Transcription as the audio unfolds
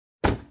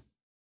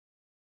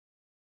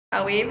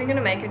Are we even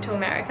gonna make it to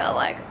America?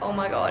 Like, oh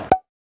my god.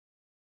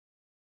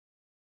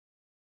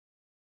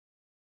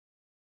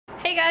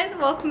 Hey guys,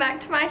 welcome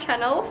back to my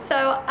channel.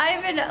 So I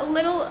have a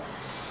little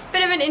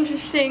bit of an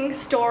interesting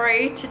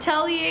story to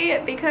tell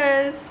you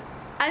because,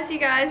 as you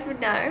guys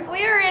would know,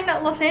 we are in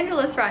Los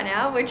Angeles right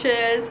now, which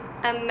is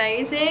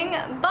amazing,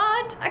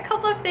 but a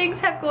couple of things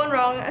have gone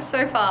wrong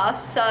so far.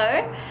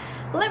 So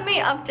let me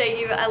update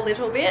you a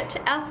little bit.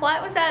 Our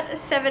flight was at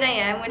 7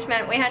 AM, which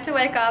meant we had to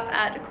wake up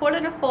at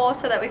 3:45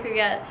 so that we could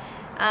get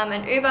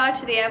an Uber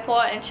to the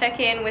airport and check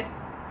in with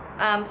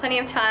plenty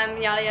of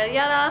time, yada yada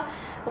yada.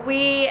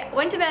 We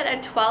went to bed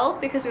at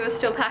 12 because we were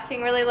still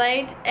packing really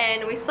late,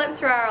 and we slept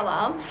through our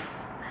alarms.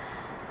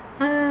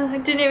 I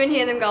didn't even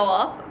hear them go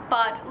off,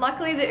 but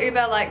luckily the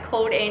Uber like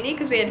called Andy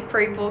because we had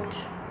pre-booked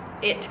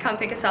it to come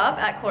pick us up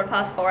at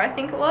 4:15, I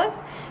think it was.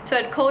 So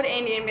it called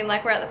Andy and been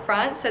like, we're at the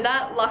front, so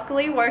that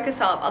luckily woke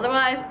us up.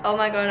 Otherwise, oh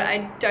my god,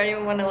 I don't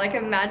even want to like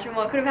imagine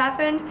what could have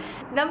happened.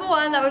 Number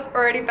one, that was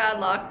already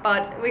bad luck,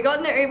 but we got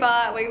in the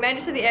Uber, we made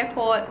it to the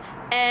airport,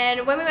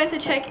 and when we went to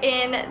check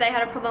in, they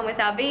had a problem with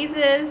our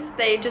visas.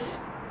 They just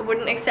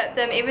wouldn't accept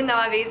them, even though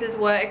our visas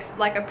were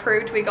like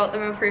approved. We got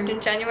them approved in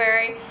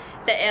January.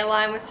 The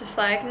airline was just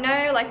like,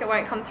 no, like it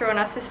won't come through on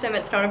our system,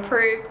 it's not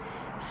approved.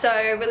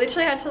 So we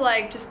literally had to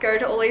like just go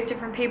to all these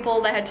different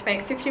people. They had to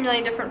make 50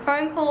 million different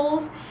phone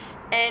calls,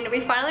 and we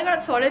finally got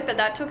it sorted, but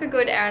that took a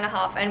good hour and a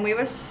half, and we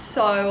were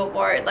so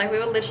worried. Like we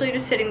were literally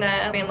just sitting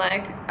there being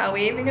like, are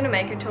we even gonna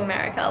make it to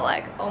America?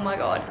 Like, oh my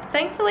god.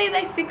 Thankfully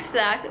they fixed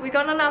that. We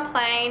got on our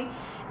plane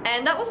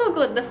and that was all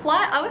good. The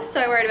flight, I was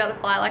so worried about the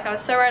flight. Like I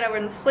was so worried I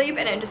wouldn't sleep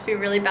and it'd just be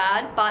really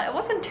bad, but it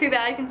wasn't too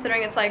bad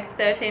considering it's like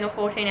 13 or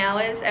 14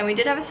 hours, and we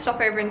did have a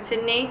stopover in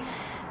Sydney.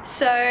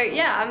 So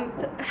yeah, I'm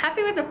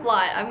happy with the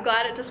flight. I'm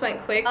glad it just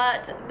went quick.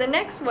 But the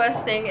next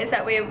worst thing is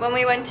that when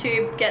we went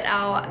to get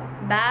our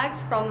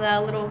bags from the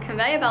little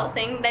conveyor belt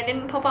thing, they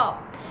didn't pop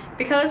up.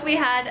 Because we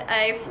had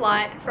a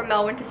flight from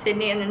Melbourne to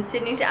Sydney and then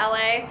Sydney to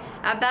LA,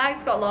 our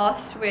bags got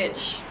lost,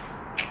 which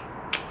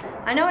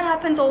I know it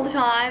happens all the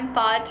time,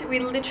 but we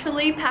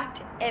literally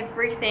packed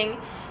everything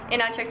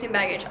in our checked-in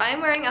baggage. I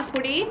am wearing a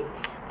hoodie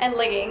and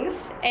leggings,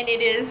 and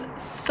it is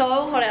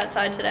so hot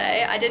outside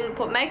today. I didn't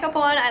put makeup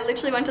on. I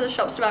literally went to the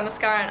shops to buy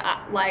mascara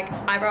and like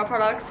eyebrow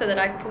products so that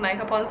I could put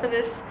makeup on for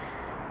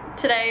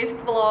today's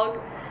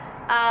vlog.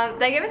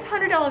 They gave us a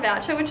 $100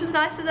 voucher, which was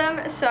nice of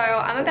them, so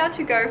I'm about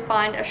to go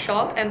find a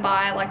shop and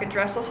buy like a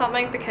dress or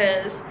something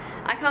because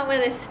I can't wear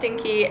this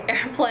stinky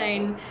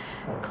airplane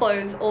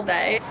clothes all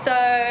day. So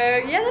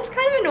yeah, that's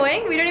kind of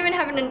annoying. We don't even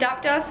have an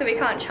adapter, so we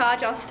can't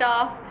charge our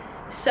stuff.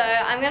 So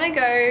I'm gonna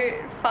go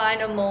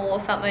find a mall or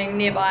something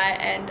nearby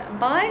and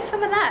buy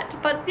some of that.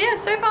 But yeah,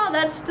 so far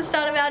that's the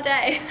start of our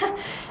day.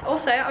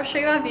 Also, I'll show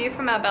you our view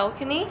from our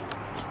balcony.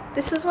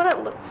 This is what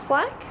it looks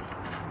like.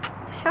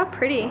 How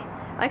pretty.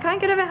 I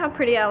can't get over how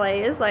pretty LA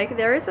is. Like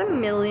there is a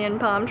million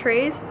palm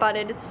trees, but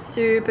it is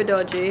super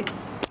dodgy.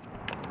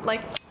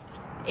 Like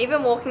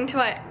even walking to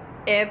our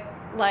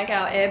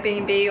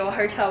Airbnb or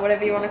hotel,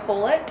 whatever you want to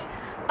call it,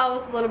 I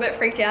was a little bit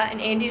freaked out, and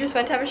Andy just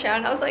went to have a shower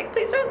and I was like,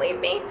 please don't leave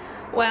me.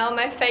 Well,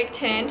 my fake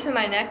tan to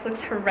my neck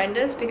looks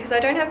horrendous because I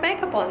don't have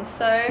makeup on,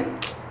 so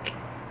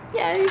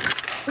yay.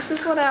 This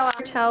is what our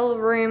hotel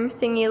room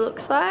thingy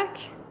looks like.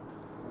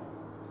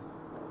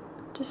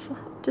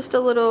 Just a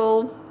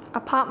little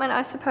apartment,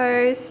 I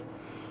suppose.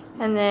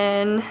 And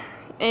then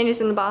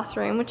Andy's in the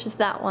bathroom, which is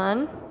that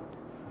one.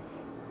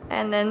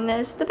 And then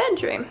there's the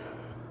bedroom.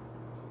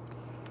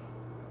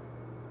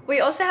 We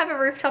also have a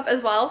rooftop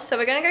as well, so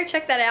we're gonna go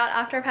check that out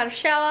after I've had a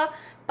shower.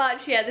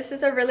 But yeah, this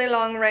is a really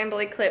long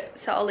rainbowy clip,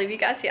 so I'll leave you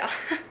guys here.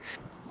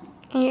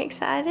 Are you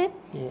excited?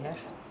 Yeah,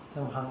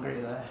 I'm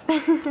hungry though.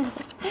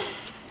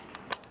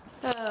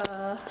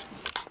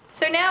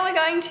 So now we're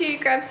going to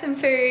grab some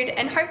food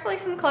and hopefully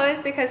some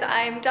clothes because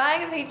I'm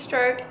dying of heat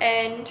stroke,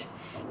 and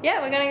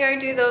yeah, we're gonna go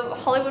do the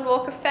Hollywood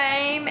Walk of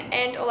Fame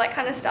and all that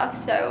kind of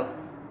stuff, so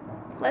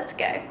let's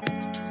go.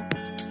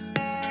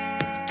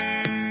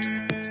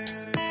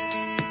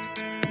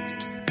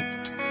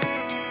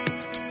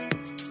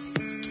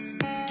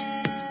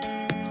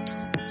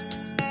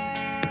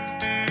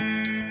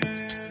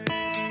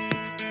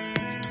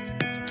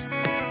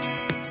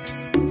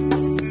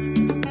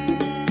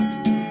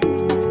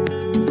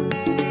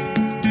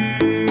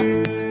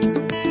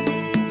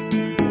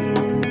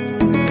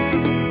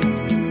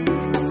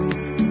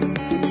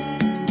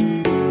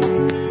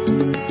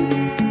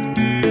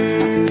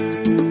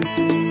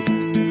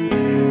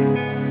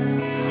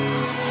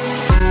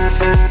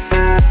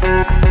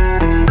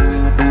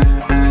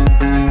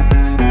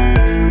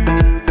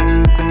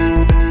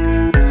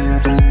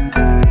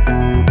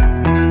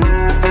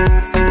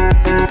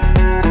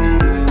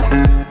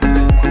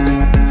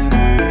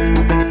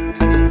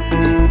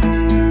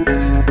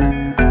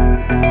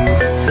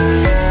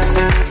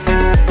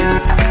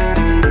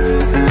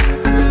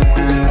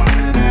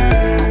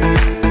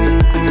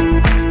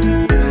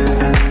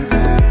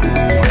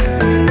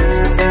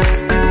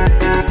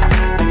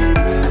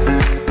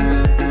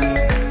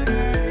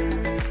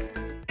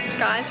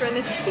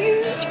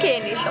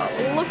 candy shop.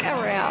 Look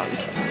around.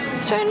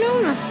 It's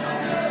ginormous.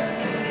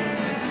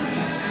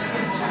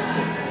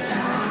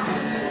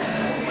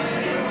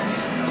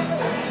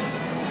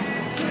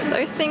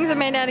 Those things are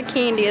made out of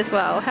candy as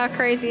well. How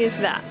crazy is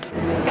that?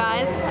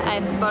 Guys,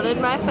 I spotted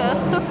my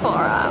first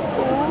Sephora.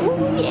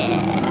 Ooh,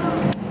 yeah.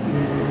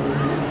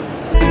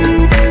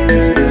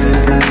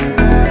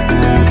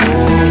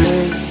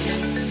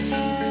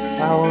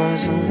 I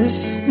wasn't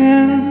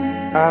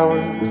listening, I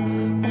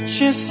was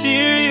watching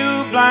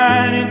serial,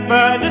 blinded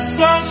by the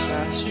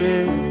sunshine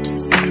strip.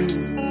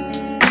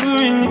 You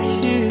were in the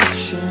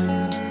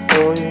kitchen,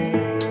 oh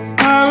yeah.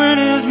 Iron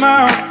is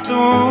my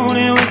thorn,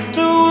 and with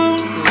the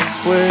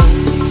windows wet.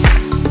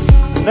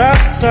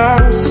 That's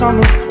our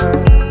summer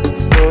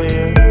place, oh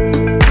yeah.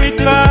 Great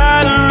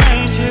light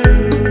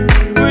arranger,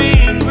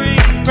 green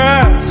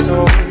grass,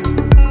 oh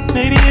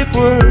maybe it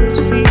was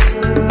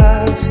peace and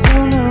last,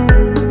 oh no.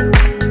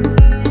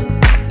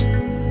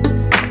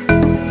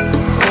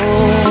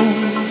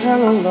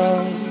 Hello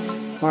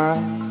love, my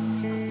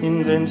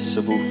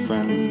invincible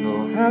friend.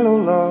 Oh hello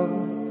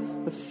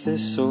love, the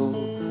thistle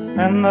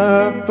and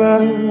the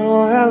bud.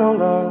 Oh hello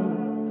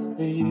love,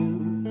 for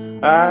you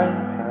I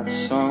have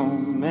so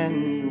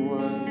many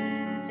words.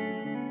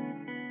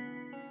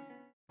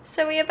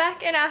 So we are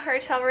back in our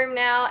hotel room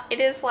now. It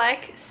is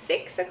like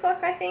 6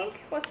 o'clock, I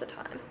think. What's the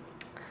time?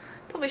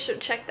 Probably should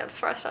have checked that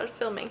before I started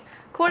filming.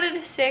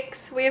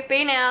 5:45. We have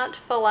been out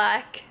for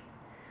like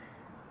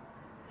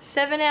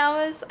 7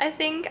 hours, I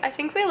think. I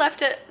think we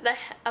left at the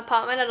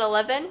apartment at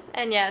 11,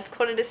 and yeah, it's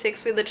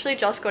 5:45. We literally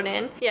just got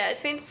in. Yeah,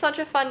 it's been such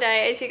a fun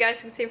day. As you guys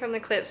can see from the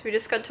clips, we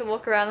just got to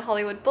walk around the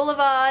Hollywood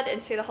Boulevard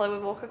and see the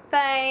Hollywood Walk of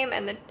Fame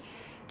and the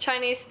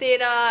Chinese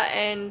theater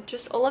and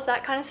just all of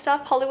that kind of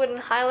stuff. Hollywood and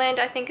Highland,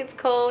 I think it's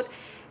called.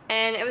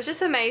 And it was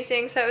just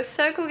amazing. So it was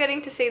so cool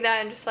getting to see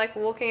that and just like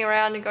walking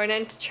around and going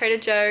into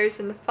Trader Joe's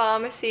and the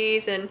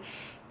pharmacies and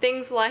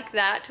things like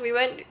that. We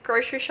went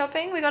grocery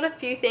shopping. We got a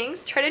few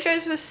things. Trader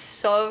Joe's was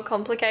so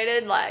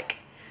complicated. Like,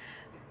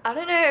 I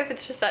don't know if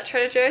it's just at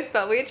Trader Joe's,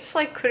 but we just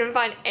like couldn't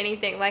find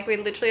anything. Like, we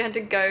literally had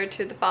to go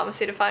to the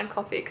pharmacy to find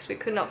coffee because we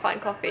could not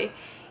find coffee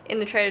in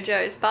the Trader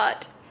Joe's.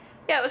 But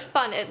yeah, it was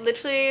fun. It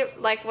literally,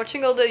 like,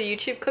 watching all the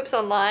YouTube clips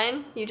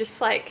online, you just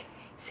like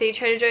see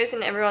Trader Joe's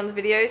in everyone's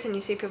videos and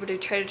you see people do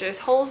Trader Joe's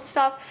hauls and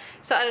stuff.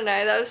 So I don't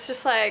know, that was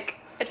just like,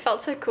 it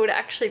felt so cool to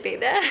actually be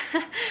there.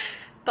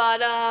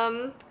 But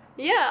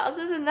yeah,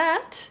 other than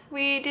that,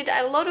 we did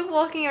a lot of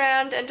walking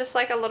around and just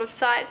like a lot of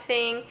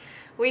sightseeing.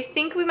 We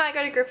think we might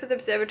go to Griffith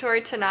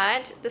Observatory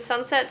tonight. The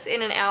sunset's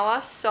in an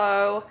hour,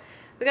 so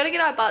we gotta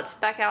get our butts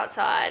back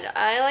outside.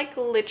 I like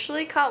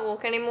literally can't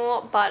walk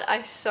anymore, but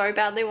I so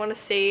badly want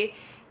to see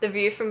the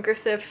view from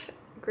Griffith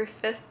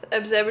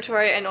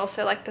Observatory and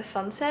also like the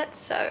sunset.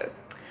 So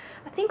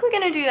I think we're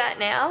gonna do that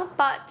now.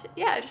 But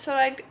yeah, I just thought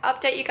I'd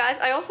update you guys.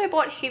 I also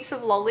bought heaps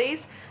of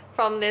lollies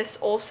from this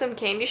awesome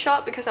candy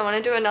shop because I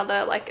want to do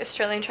another like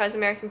Australian tries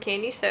American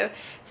candy. So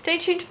stay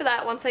tuned for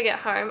that once I get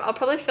home. I'll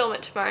probably film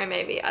it tomorrow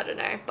maybe, I don't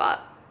know,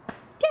 but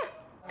yeah.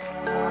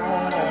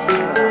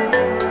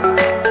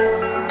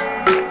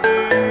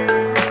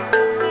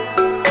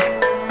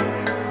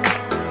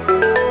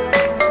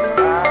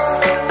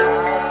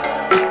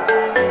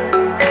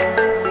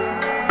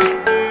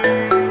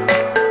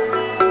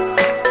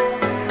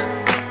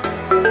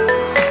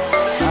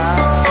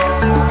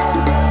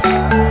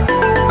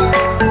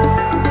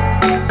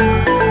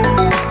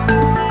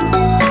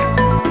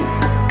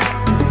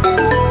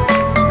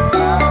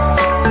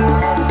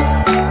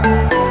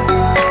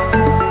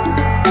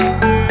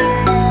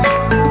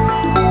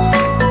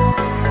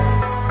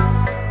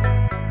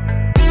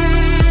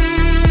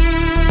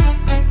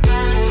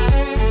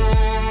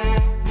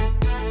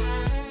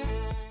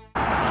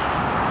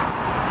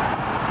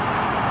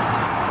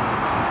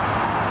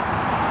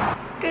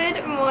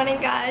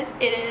 Guys,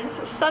 it is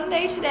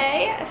Sunday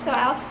today, so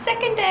our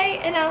second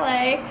day in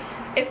LA.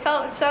 It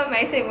felt so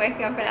amazing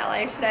waking up in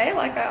LA today.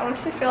 Like, I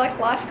honestly feel like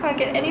life can't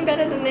get any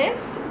better than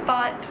this,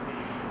 but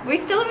we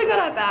still haven't got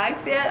our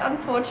bags yet,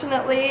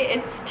 unfortunately.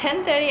 It's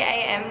 10:30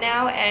 a.m.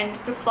 now and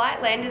the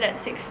flight landed at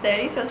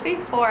 6:30, so it's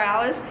been 4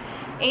 hours.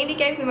 Andy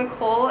gave them a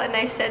call and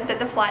they said that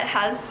the flight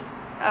has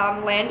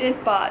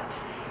landed, but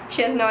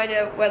she has no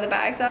idea where the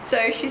bags are.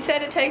 So she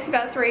said it takes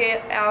about 3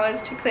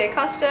 hours to clear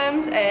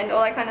customs and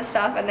all that kind of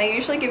stuff, and they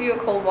usually give you a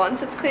call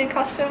once it's cleared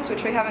customs,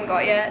 which we haven't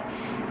got yet,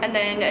 and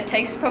then it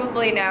takes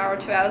probably an hour or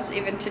 2 hours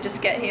even to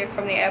just get here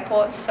from the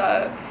airport.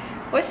 So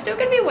we're still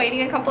going to be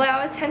waiting a couple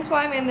hours, hence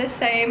why I'm in the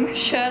same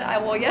shirt I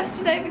wore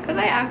yesterday, because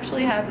I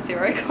actually have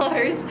zero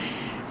clothes.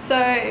 So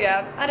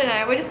yeah, I don't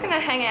know, we're just gonna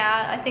hang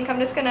out. I think I'm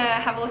just gonna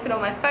have a look at all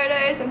my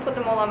photos and put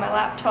them all on my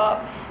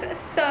laptop.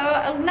 So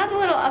another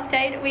little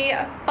update, we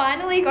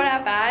finally got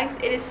our bags.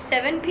 It is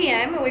 7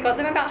 p.m. We got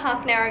them about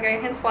half an hour ago,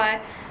 hence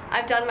why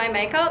I've done my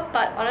makeup,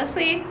 but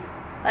honestly,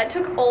 that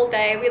took all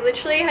day. We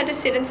literally had to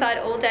sit inside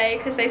all day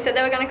because they said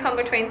they were gonna come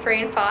between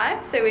 3 and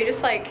 5, so we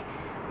just like,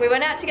 we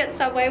went out to get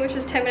Subway, which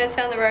was 10 minutes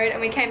down the road, and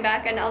we came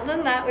back, and other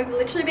than that, we've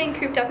literally been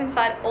cooped up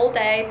inside all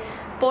day.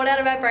 bored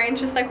out of our brains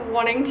just like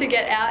wanting to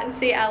get out and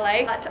see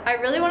LA. But I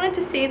really wanted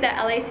to see the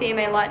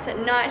LACMA lights at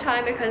night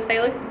time because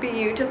they look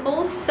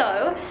beautiful.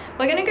 So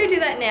we're gonna go do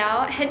that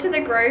now, head to the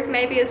Grove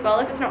maybe as well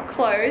if it's not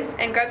closed,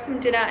 and grab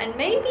some dinner and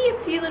maybe a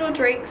few little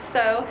drinks.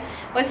 So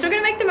we're still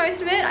gonna make the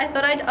most of it. I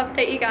thought I'd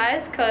update you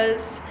guys because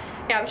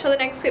yeah, I'm sure the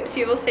next clips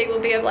you will see will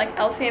be of like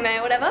LCMA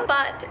or whatever.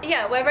 But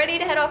yeah, we're ready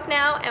to head off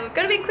now and we've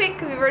got to be quick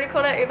because we've already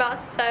called our Uber.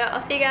 So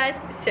I'll see you guys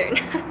soon.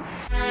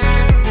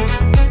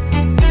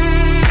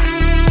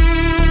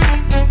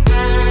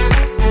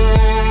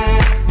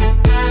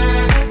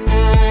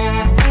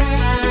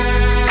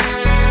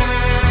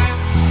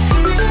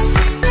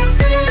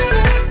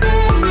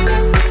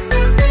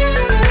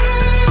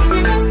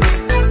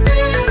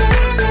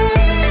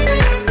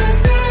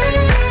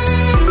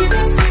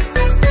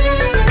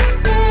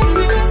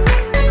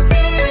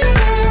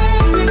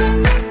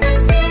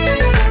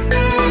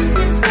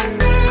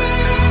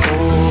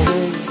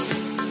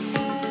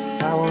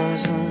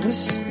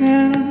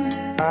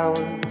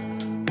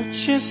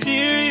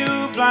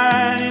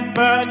 Blinded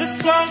by the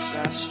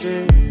sunshine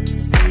strip.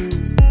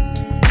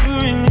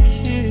 You're in the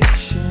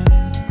kitchen,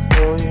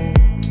 oh yeah.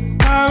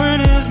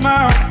 Iron is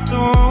my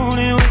thorn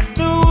and with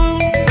the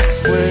wound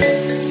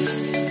sweat.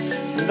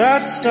 And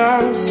that's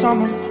how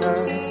summer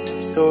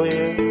passed, oh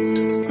yeah.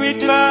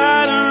 Great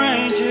light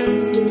arranger,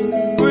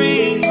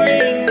 green,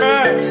 green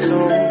grass, so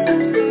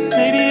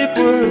maybe it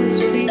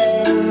was peace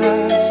at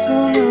last,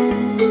 oh no.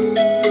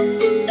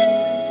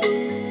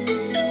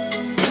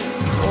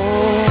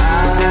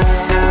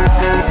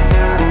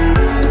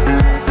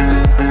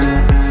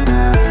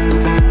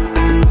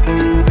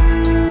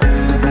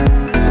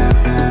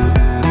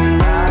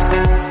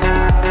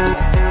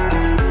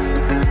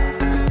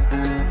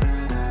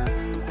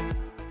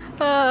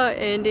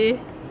 Andy,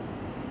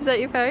 is that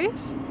your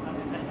face?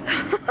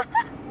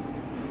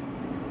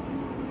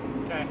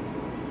 Okay.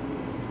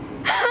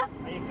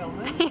 Are you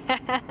filming?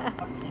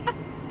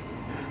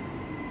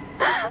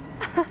 Yeah.